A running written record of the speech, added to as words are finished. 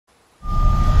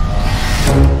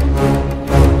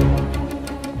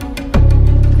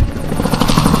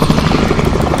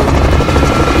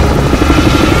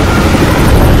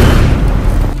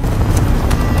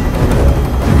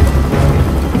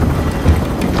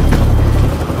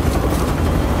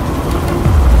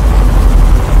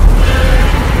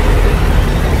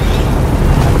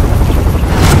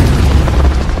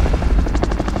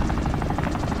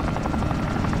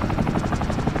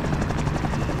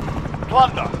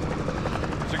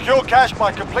Secure cash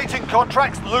by completing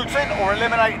contracts, looting, or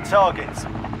eliminating targets.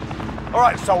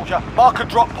 Alright, soldier, mark a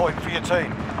drop point for your team.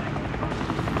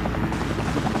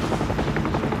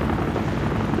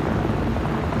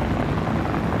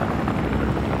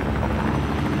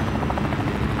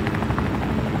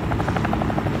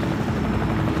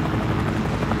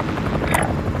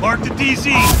 Mark the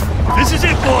DZ. This is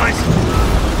it, boys.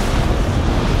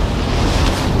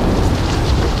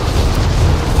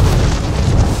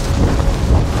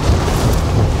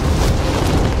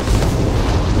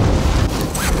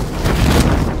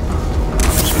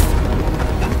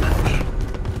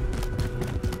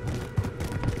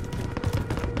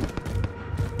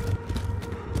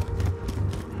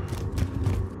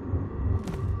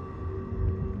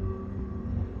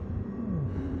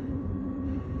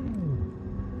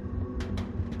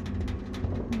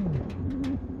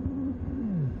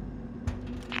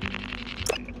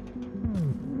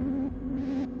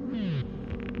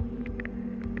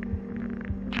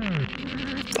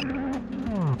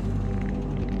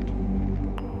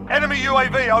 Enemy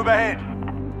UAV overhead.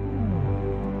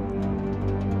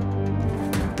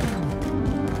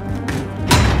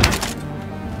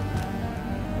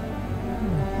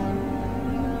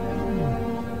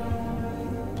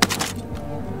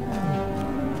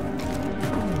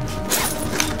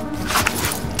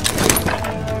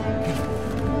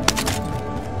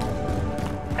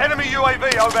 Enemy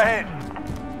UAV overhead.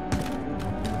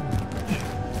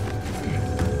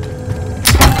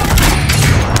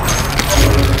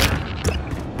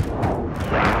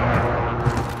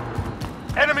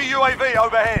 Enemy UAV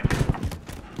overhead.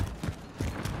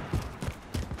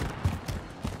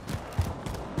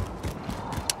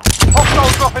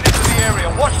 Hostiles dropping into the area.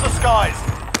 Watch the skies.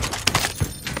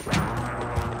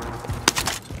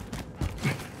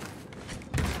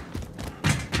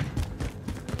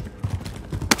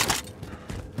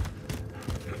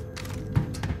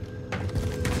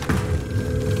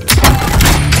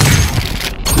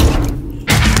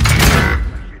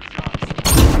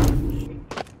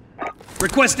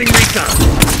 Requesting recon.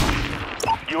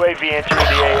 UAV entering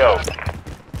the AO.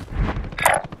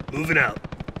 Moving out.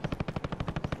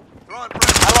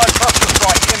 Allied cluster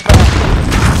strike inbound.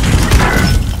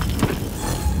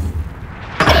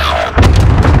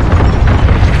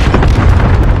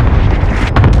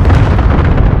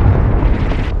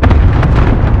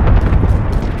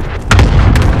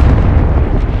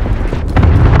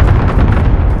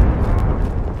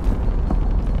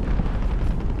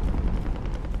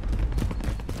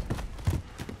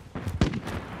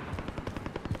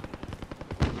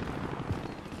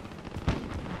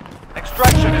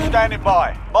 Extraction is standing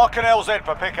by. Mark an LZ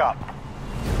for pickup.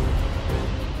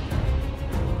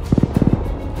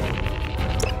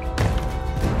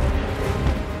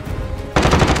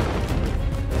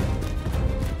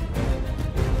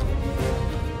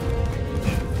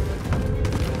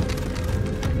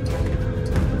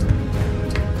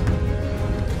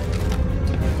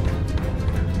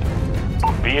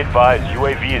 Be advised,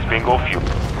 UAV is bingo fuel.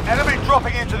 Enemy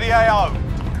dropping into the AO.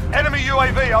 Enemy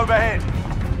UAV overhead.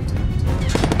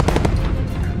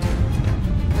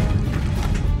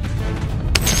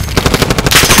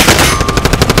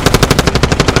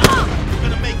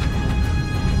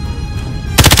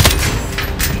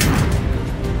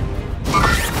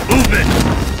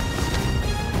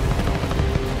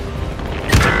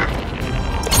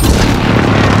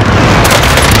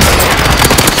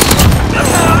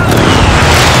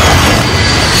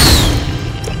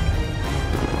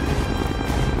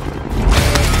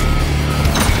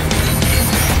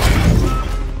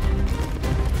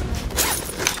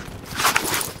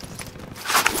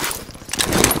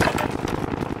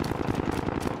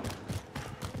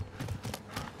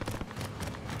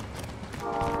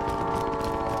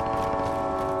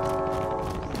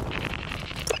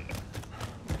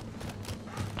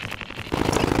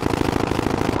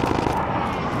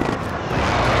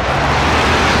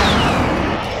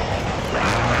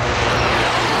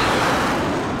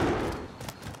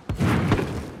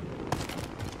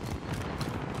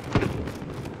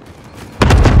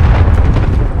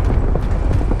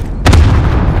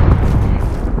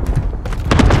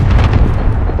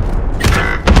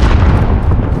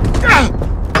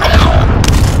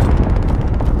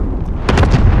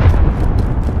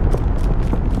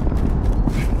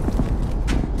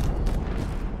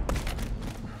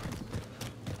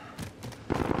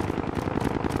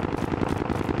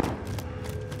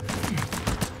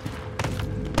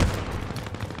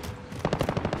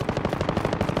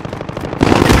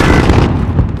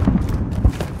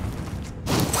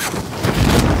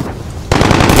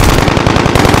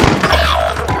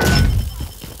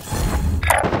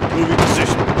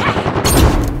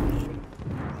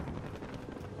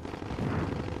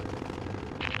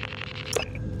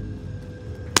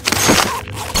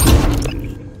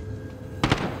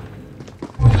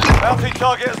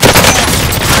 target has been down.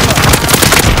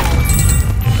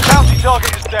 The bounty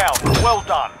target is down. Well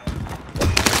done.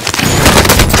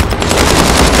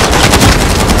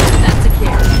 That's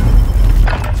secure.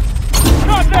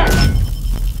 Contact!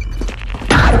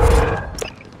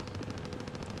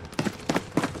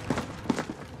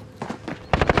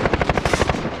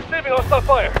 Receiving hostile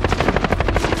fire.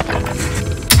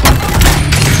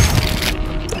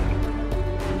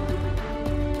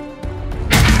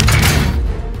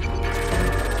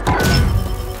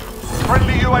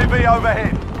 Friendly UAV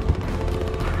overhead.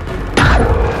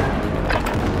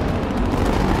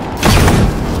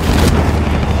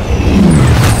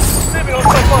 Receiving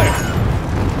hostile fire.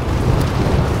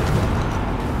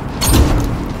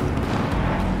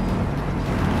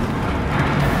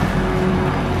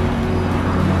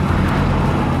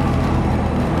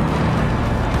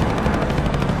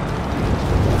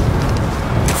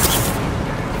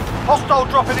 Hostile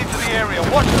dropping into the area.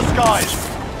 Watch the skies.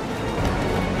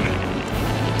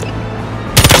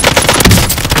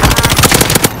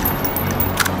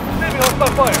 Receiving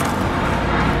hostile fire.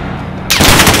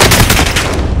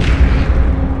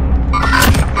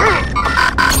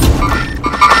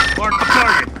 Mark the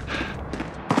target.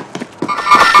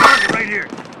 Target right here.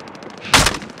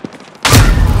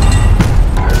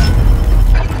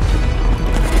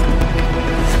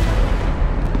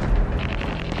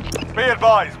 Be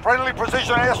advised, friendly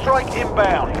precision airstrike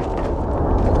inbound.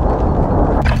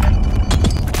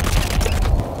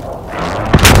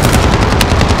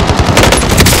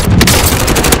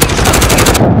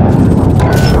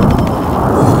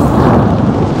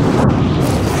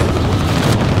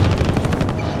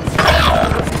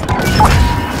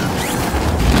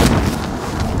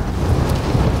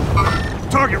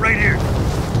 Target right here.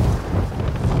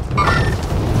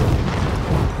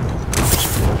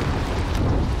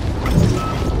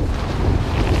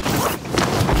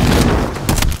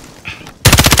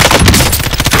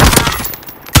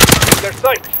 Their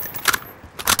sights.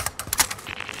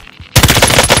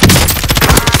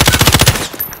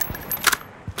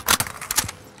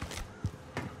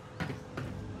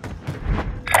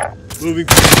 Moving.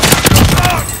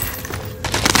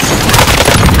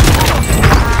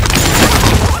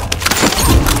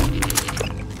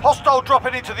 Hostile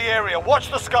dropping into the area. Watch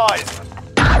the skies.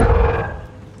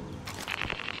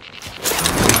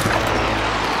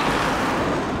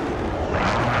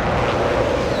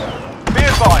 Be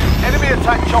advised, enemy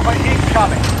attack chopper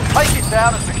incoming. Take it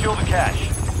down and secure the cache.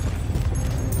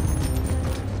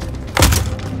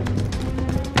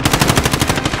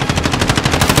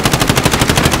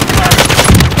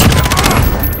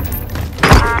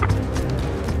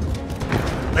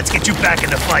 Let's get you back in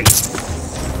the fight.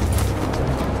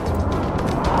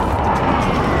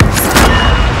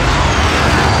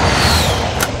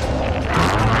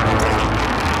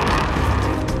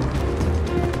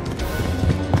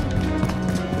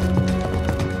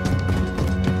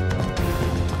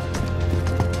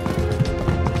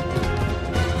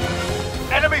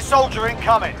 Enemy soldier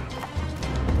incoming.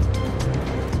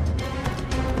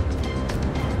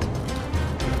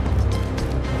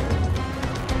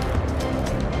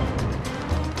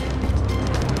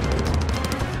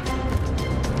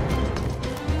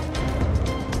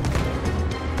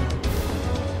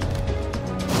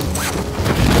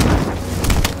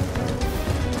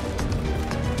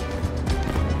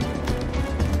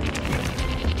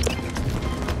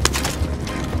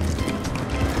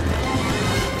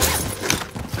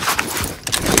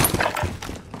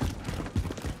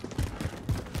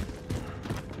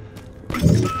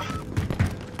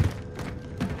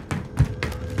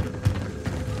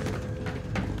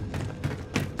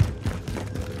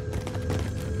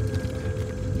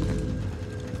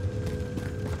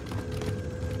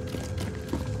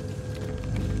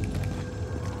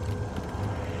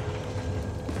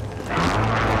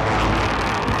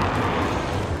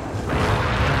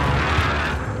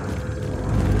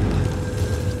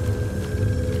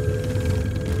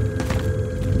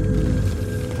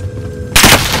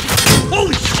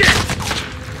 Holy shit!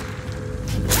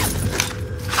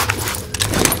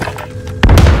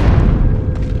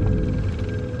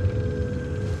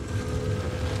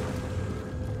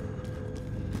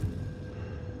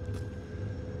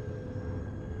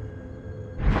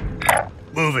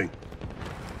 Moving.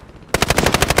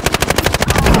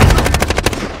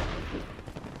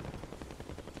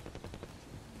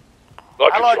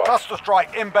 Allied cluster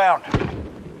strike inbound.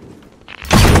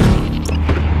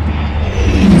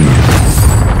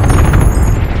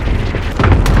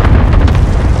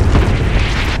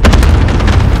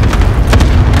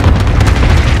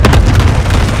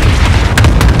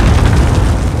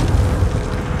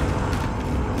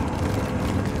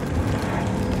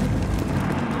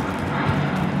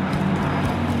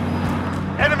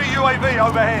 Enemy UAV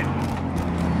overhead.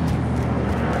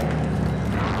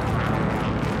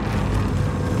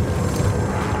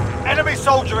 Enemy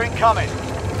soldier incoming.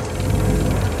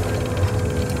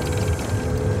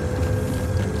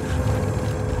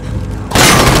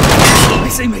 They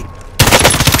see me.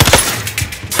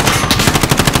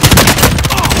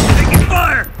 Oh, taking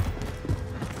fire.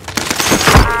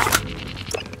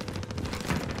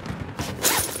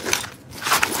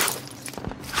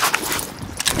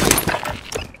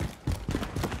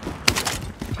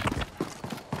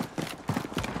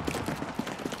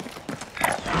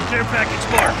 Care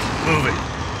package marked. Moving.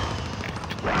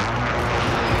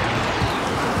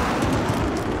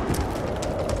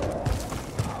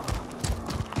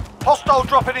 Hostile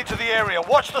dropping into the area.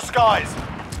 Watch the skies.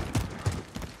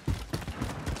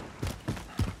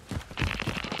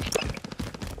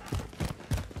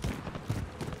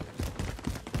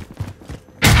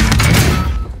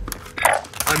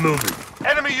 I'm moving.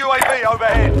 Enemy UAV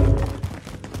overhead.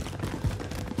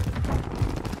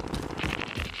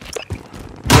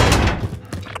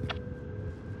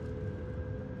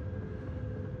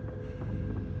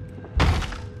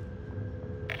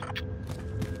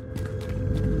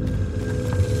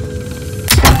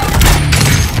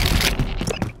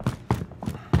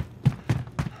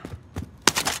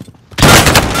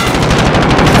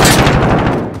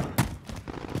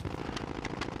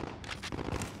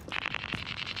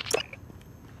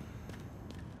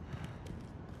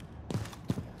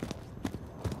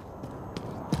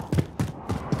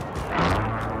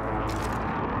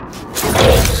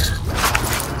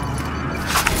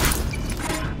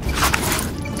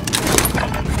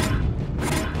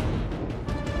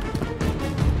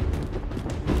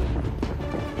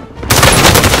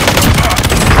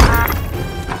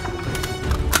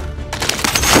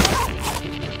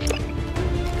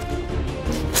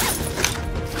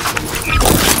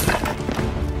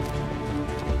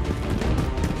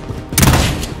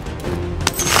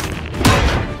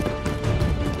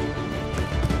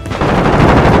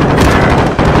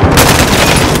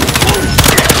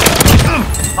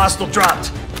 Hostile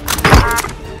dropped.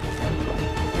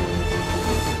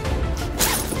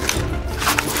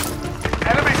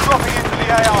 Enemy dropping into the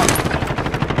AR.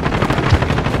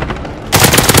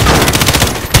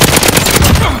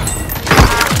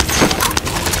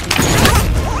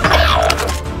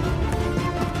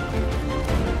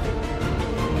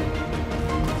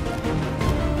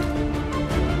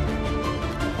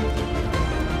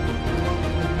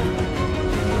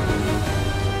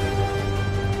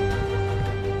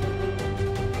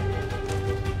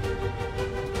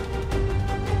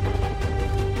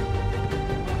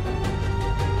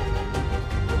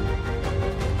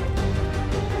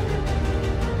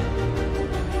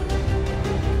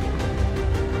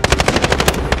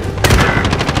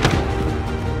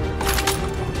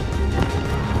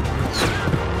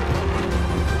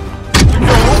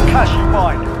 Cash you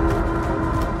find.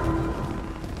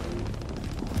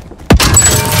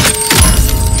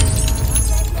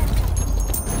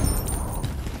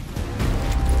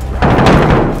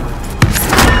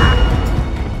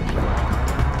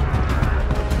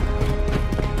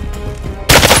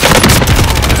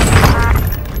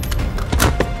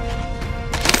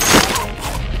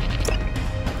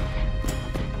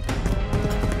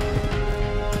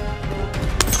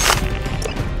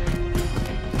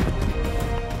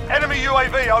 Enemy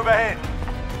UAV overhead.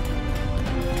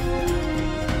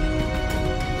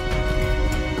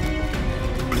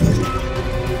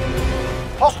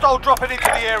 Hostile dropping into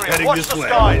the area. Heading Watch this the way.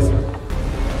 skies.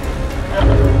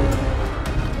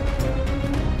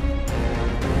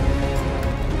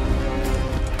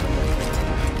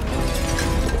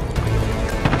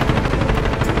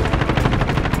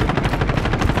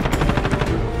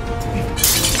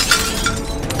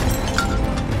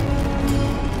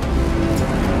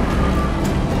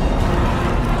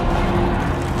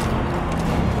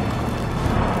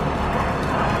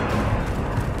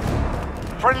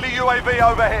 Friendly UAV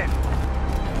overhead.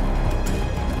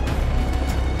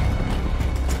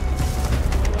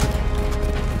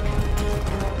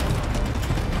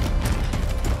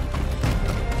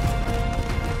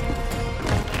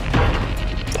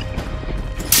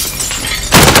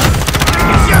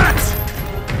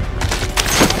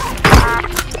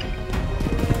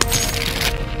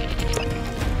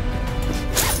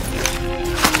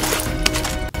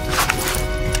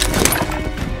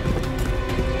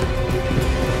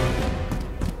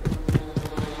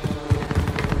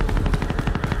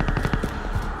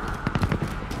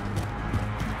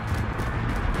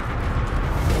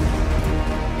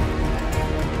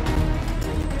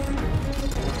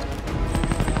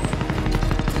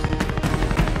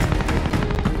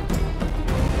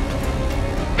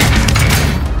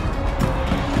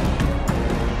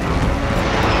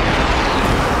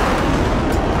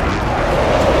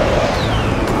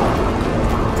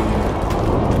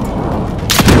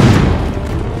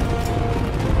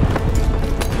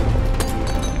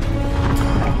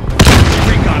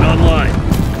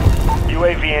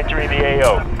 entering the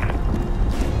AO.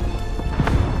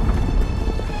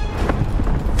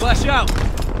 Flash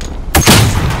out!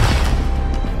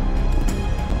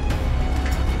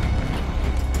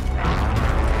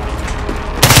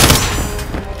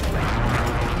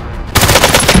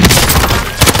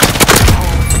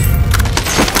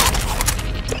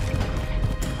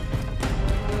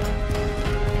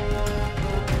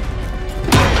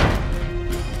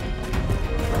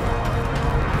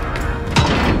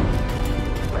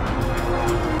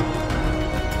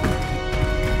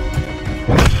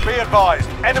 Be advised,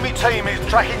 enemy team is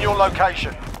tracking your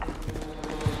location.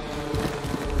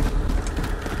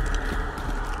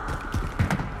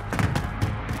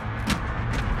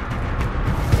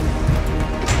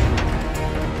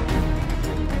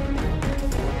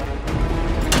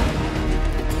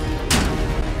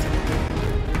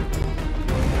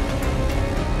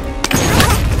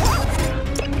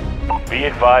 Be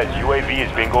advised, UAV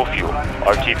is bingo fuel.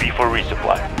 RTB for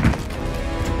resupply.